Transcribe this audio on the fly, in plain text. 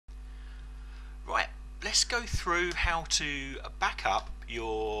let's go through how to back up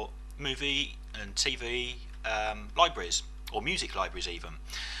your movie and TV libraries, or music libraries even.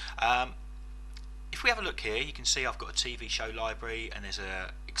 If we have a look here, you can see I've got a TV show library and there's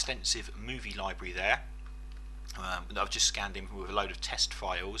an extensive movie library there that I've just scanned in with a load of test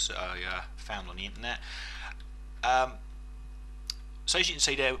files that I found on the internet. So as you can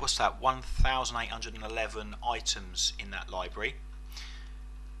see there, what's that, 1,811 items in that library.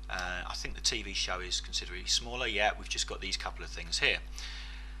 I think the TV show is considerably smaller. Yeah, we've just got these couple of things here.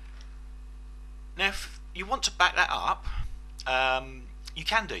 Now if you want to back that up, you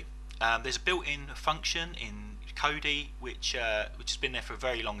can do. There's a built-in function in Kodi which has been there for a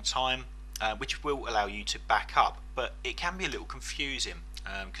very long time, which will allow you to back up, but it can be a little confusing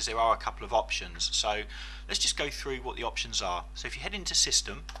because there are a couple of options. So let's just go through what the options are. So if you head into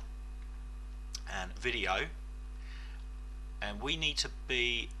System and Video, and we need to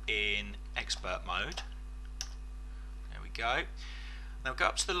be in Expert mode. There we go. Now go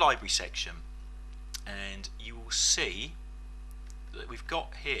up to the library section and you will see that we've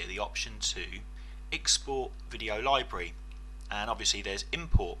got here the option to export video library, and obviously there's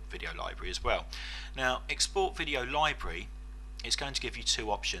import video library as well. Now export video library is going to give you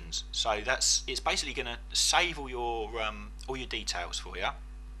two options. So it's basically going to save all your details for you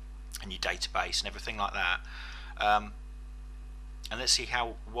and your database and everything like that. And let's see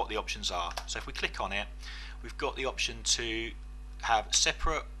what the options are. So if we click on it, we've got the option to have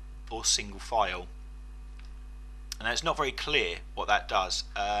separate or single file. And it's not very clear what that does,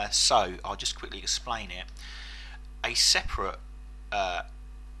 so I'll just quickly explain it. A separate, the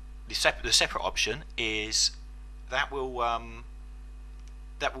separate option is that will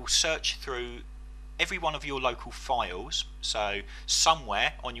search through every one of your local files. So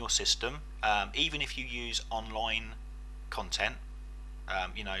somewhere on your system, even if you use online content,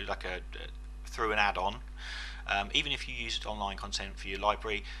 you know, like through an add-on, even if you used online content for your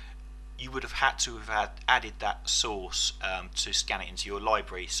library, you would have had to have added that source to scan it into your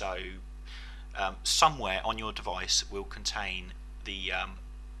library. So somewhere on your device will contain the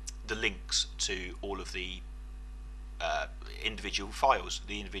links to all of the individual files,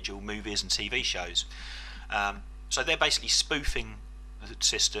 the individual movies and TV shows. So they're basically spoofing the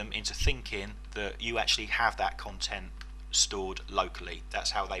system into thinking that you actually have that content stored locally.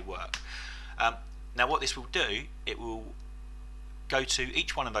 That's how they work. Now what this will do, it will go to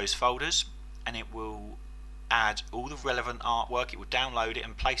each one of those folders and it will add all the relevant artwork. It will download it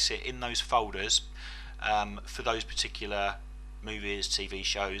and place it in those folders for those particular movies, TV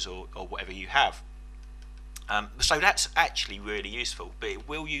shows, or whatever you have. So that's actually really useful, but it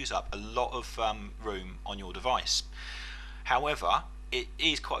will use up a lot of room on your device. However, it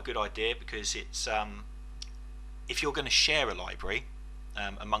is quite a good idea because it's if you're going to share a library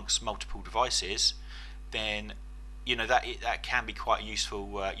amongst multiple devices, then you know that can be quite a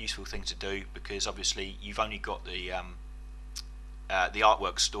useful thing to do, because obviously you've only got the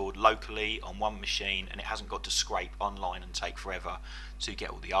artwork stored locally on one machine and it hasn't got to scrape online and take forever to get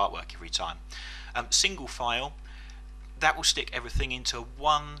all the artwork every time. Single file, that will stick everything into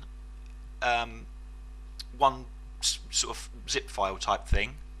one sort of zip file type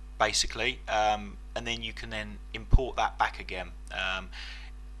thing basically, and then you can then import that back again.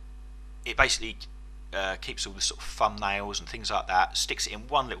 It basically keeps all the sort of thumbnails and things like that, sticks it in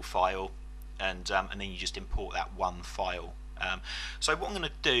one little file, and then you just import that one file. So what I'm going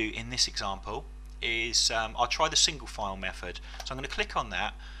to do in this example is I'll try the single file method. So I'm going to click on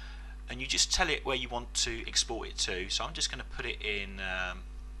that and you just tell it where you want to export it to. So I'm just going to put it in I'm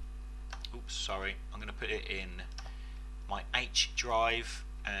going to put it in my H drive,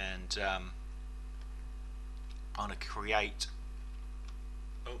 and I'm going to create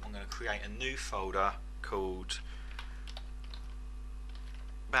a new folder called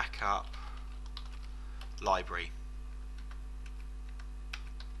Backup Library.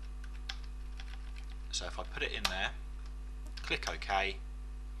 So if I put it in there, click OK,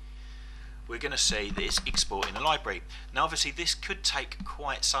 we're going to see that it's exporting the library. Now obviously this could take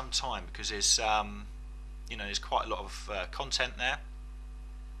quite some time because there's you know, there's quite a lot of content there.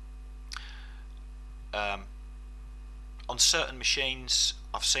 On certain machines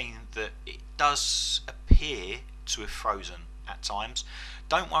I've seen that it does appear to have frozen at times.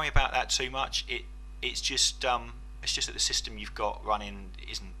 Don't worry about that too much. It's just that the system you've got running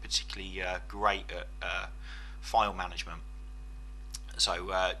isn't particularly great at file management.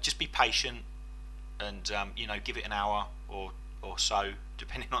 So just be patient and you know, give it an hour or so,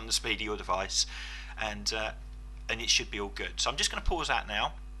 depending on the speed of your device, and it should be all good. So I'm just going to pause that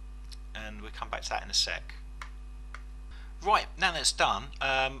now, and we'll come back to that in a sec. Right, now that's done,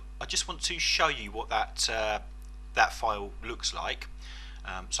 I just want to show you what that file looks like.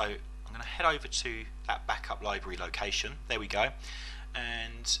 So I'm going to head over to that backup library location. There we go.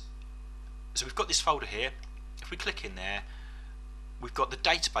 And so we've got this folder here. If we click in there, we've got the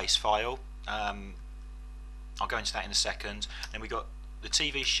database file. I'll go into that in a second. Then we've got the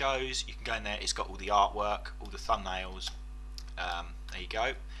TV shows. You can go in there. It's got all the artwork, all the thumbnails. There you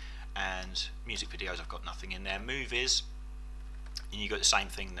go. And music videos, I've got nothing in there. Movies, and you've got the same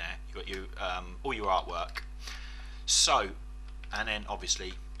thing there. You've got your all your artwork. So, and then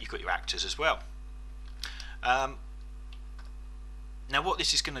obviously you've got your actors as well. Now what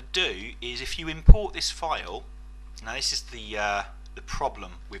this is going to do is, if you import this file, now this is the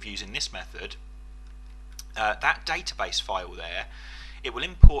problem with using this method, that database file there, it will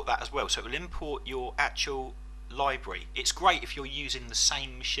import that as well. So it will import your actual library. It's great if you're using the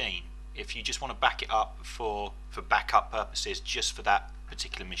same machine. If you just want to back it up for backup purposes, just for that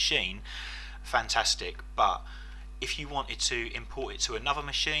particular machine, fantastic. But if you wanted to import it to another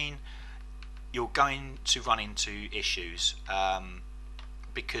machine, you're going to run into issues,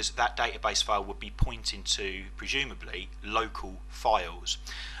 because that database file would be pointing to, presumably, local files.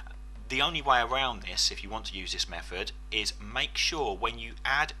 The only way around this, if you want to use this method, is make sure when you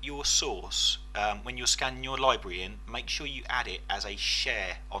add your source, when you're scanning your library in, make sure you add it as a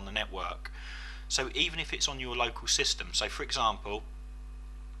share on the network. So even if it's on your local system, so for example,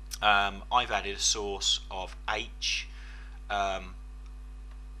 I've added a source of H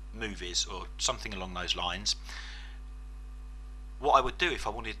movies or something along those lines. What I would do if I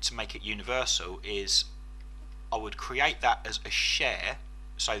wanted to make it universal is I would create that as a share,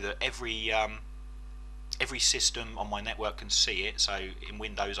 so that every system on my network can see it. So in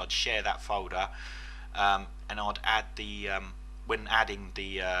Windows, I'd share that folder, and I'd add the when adding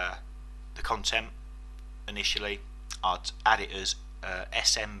the content initially, I'd add it as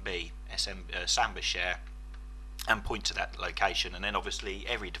SMB, Samba share, and point to that location, and then obviously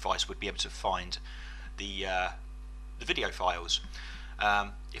every device would be able to find the video files.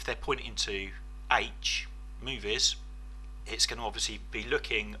 If they're pointing to H movies, it's going to obviously be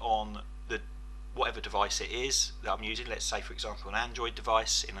looking on the whatever device it is that I'm using. Let's say, for example, an Android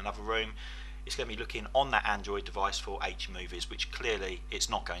device in another room. It's going to be looking on that Android device for H movies, which clearly it's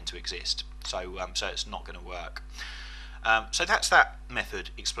not going to exist. So it's not going to work. So that's that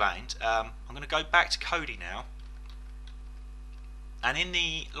method explained. I'm going to go back to Kodi now, and in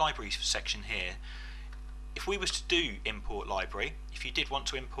the library section here, if we was to do import library, if you did want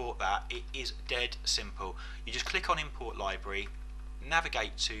to import that, it is dead simple. You just click on import library,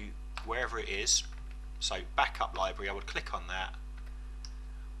 navigate to wherever it is. So backup library, I would click on that.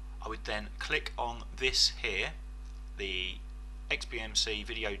 I would then click on this here, the XBMC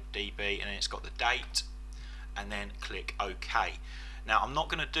video DB, and then it's got the date, and then click OK. Now I'm not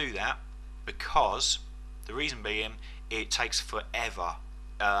going to do that because the reason being it takes forever.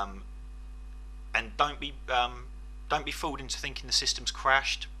 And don't be fooled into thinking the system's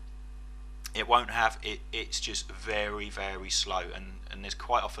crashed. It won't have. It's just very, very slow, and there's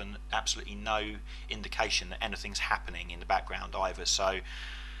quite often absolutely no indication that anything's happening in the background either. So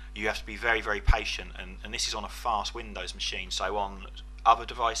you have to be very, very patient, and this is on a fast Windows machine. So on other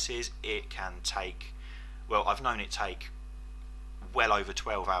devices it can take, well, I've known it take well over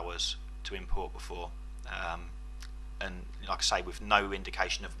 12 hours to import before. And like I say, with no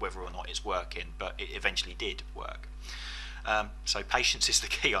indication of whether or not it's working, but it eventually did work. So patience is the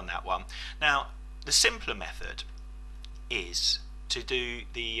key on that one. Now the simpler method is to do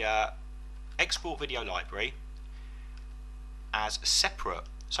the export video library as separate.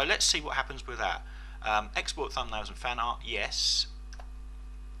 So let's see what happens with that. Export thumbnails and fan art, yes.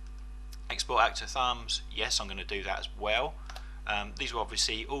 Export actor thumbs, yes, I'm going to do that as well. These are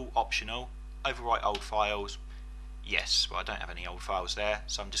obviously all optional. Overwrite old files, yes. Well, I don't have any old files there,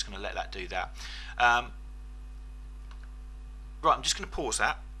 so I'm just going to let that do that. Right, I'm just going to pause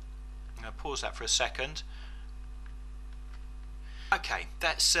that. I'm going to pause that for a second. Okay,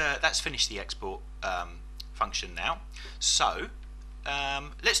 that's finished the export function now. So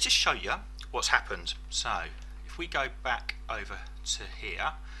let's just show you what's happened. So if we go back over to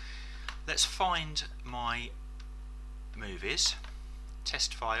here, let's find my movies,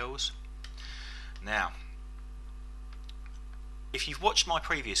 test files. Now, if you've watched my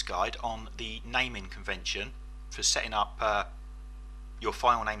previous guide on the naming convention for setting up your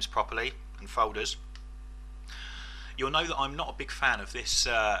file names properly and folders, you'll know that I'm not a big fan of this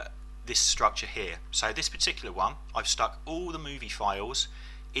this structure here. So this particular one, I've stuck all the movie files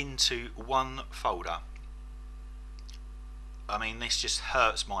into one folder. I mean, this just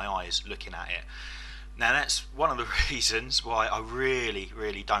hurts my eyes looking at it. Now that's one of the reasons why I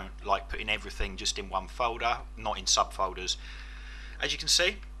really don't like putting everything just in one folder, not in subfolders. As you can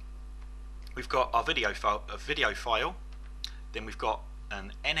see, we've got our video file, then we've got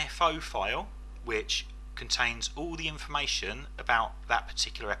an NFO file which contains all the information about that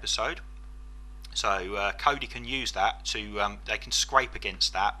particular episode. So Kodi can use that to, they can scrape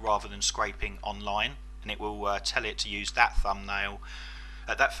against that rather than scraping online, and it will tell it to use that thumbnail,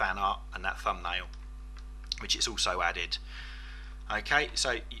 that fan art and that thumbnail, which it's also added. Okay,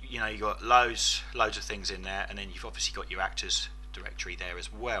 so you know, you've got loads of things in there, and then you've obviously got your actors directory there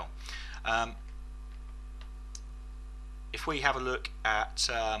as well. If we have a look at,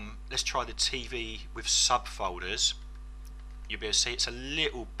 let's try the TV with subfolders, you'll be able to see it's a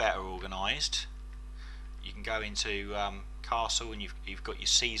little better organised. You can go into Castle and you've got your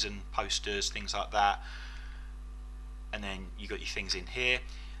season posters, things like that, and then you've got your things in here.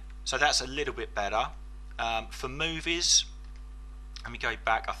 So that's a little bit better. For movies, let me go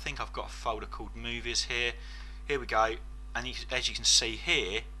back. I think I've got a folder called movies here. Here we go, and as you can see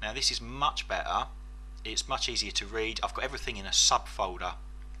here, now this is much better. It's much easier to read. I've got everything in a subfolder,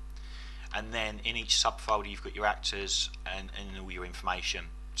 and then in each subfolder you've got your actors and all your information.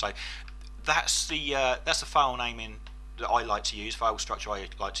 So that's the file naming that I like to use, file structure I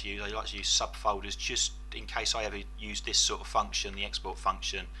like to use. I like to use subfolders just in case I ever use this sort of function, the export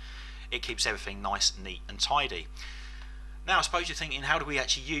function. It keeps everything nice, neat and tidy. Now I suppose you're thinking, how do we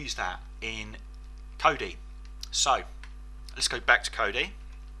actually use that in Kodi? So let's go back to Kodi,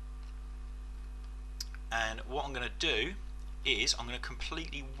 and what I'm going to do is I'm going to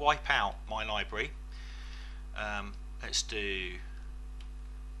completely wipe out my library. Let's do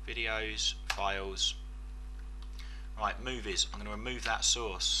videos, files. Right, movies, I'm going to remove that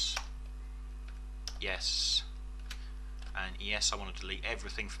source. Yes. And yes, I want to delete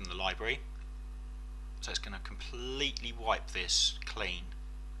everything from the library. So it's going to completely wipe this clean.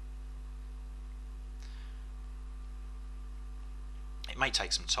 It may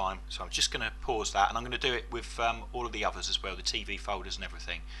take some time, so I'm just going to pause that, and I'm going to do it with all of the others as well, the TV folders and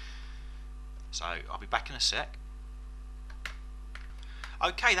everything. So I'll be back in a sec.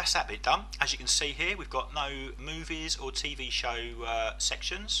 Okay, that's that bit done. As you can see here, we've got no movies or TV show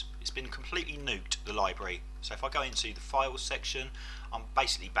sections. It's been completely nuked, the library. So if I go into the files section, I'm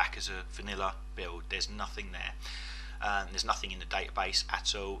basically back as a vanilla build. There's nothing there. There's nothing in the database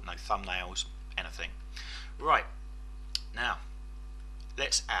at all, no thumbnails, anything. Right, now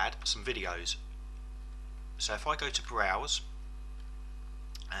let's add some videos. So if I go to browse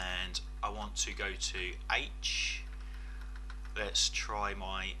and I want to go to H, let's try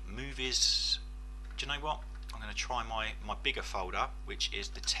my movies. Do you know what? I'm going to try my bigger folder, which is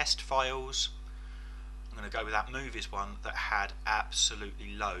the test files. I'm going to go with that movies one that had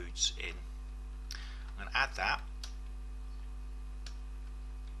absolutely loads in. I'm going to add that,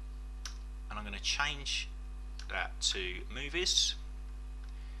 and I'm going to change that to movies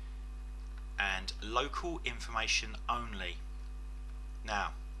and local information only.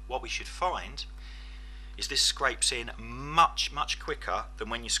 Now what we should find is this scrapes in much quicker than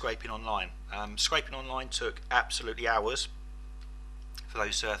when you're scraping online. Scraping online took absolutely hours for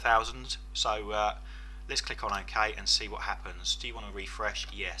those thousands. So let's click on OK and see what happens. Do you want to refresh?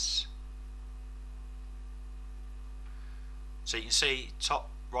 Yes. So you can see top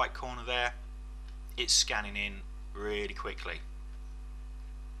right corner there, it's scanning in really quickly.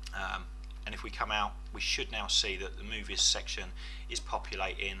 And if we come out, we should now see that the movies section is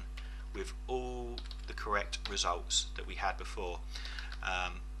populating with all the correct results that we had before.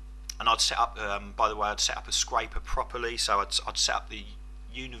 And I'd set up, by the way, I'd set up a scraper properly. So I'd set up the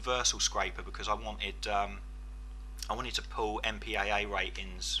universal scraper because I wanted to pull MPAA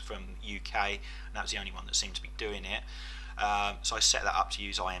ratings from UK, and that was the only one that seemed to be doing it. So I set that up to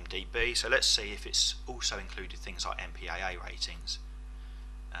use IMDb. So let's see if it's also included things like MPAA ratings.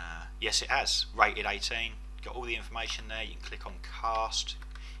 Yes, it has. Rated 18. Got all the information there. You can click on cast.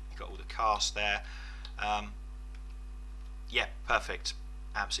 You've got all the cast there. Yeah, perfect.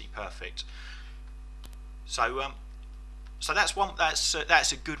 Absolutely perfect. So so that's one. That's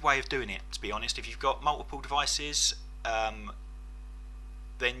a good way of doing it, to be honest. If you've got multiple devices,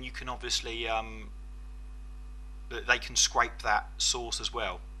 then you can obviously they can scrape that source as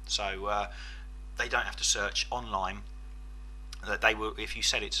well. So they don't have to search online. That they will, if you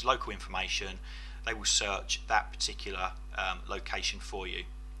set it to local information, they will search that particular location for you,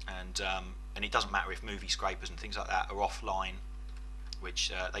 and it doesn't matter if movie scrapers and things like that are offline,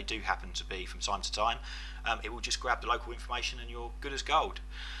 which they do happen to be from time to time. It will just grab the local information and you're good as gold.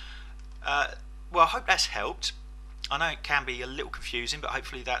 Well, I hope that's helped. I know it can be a little confusing, but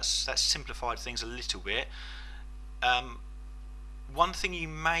hopefully that's simplified things a little bit. One thing you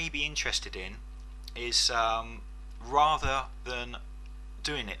may be interested in is, rather than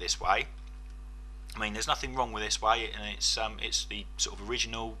doing it this way, I mean, there's nothing wrong with this way, and it's the sort of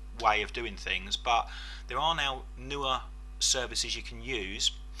original way of doing things, but there are now newer services you can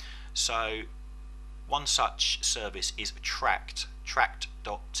use. So one such service is trakt.tv, Trakt,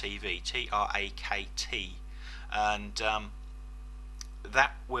 and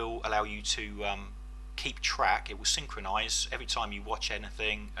that will allow you to keep track. It will synchronize every time you watch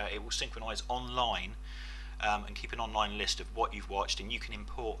anything. It will synchronize online and keep an online list of what you've watched, and you can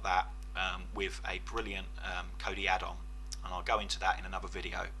import that with a brilliant Kodi add-on, and I'll go into that in another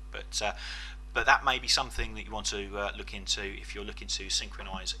video. But that may be something that you want to look into if you're looking to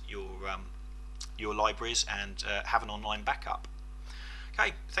synchronize your libraries and have an online backup.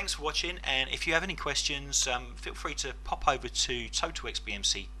 Okay, thanks for watching, and if you have any questions, feel free to pop over to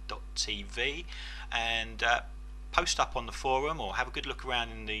totalxbmc.tv and post up on the forum, or have a good look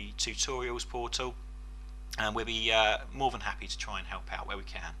around in the tutorials portal, and we'll be more than happy to try and help out where we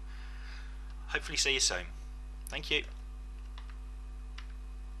can. Hopefully see you soon. Thank you.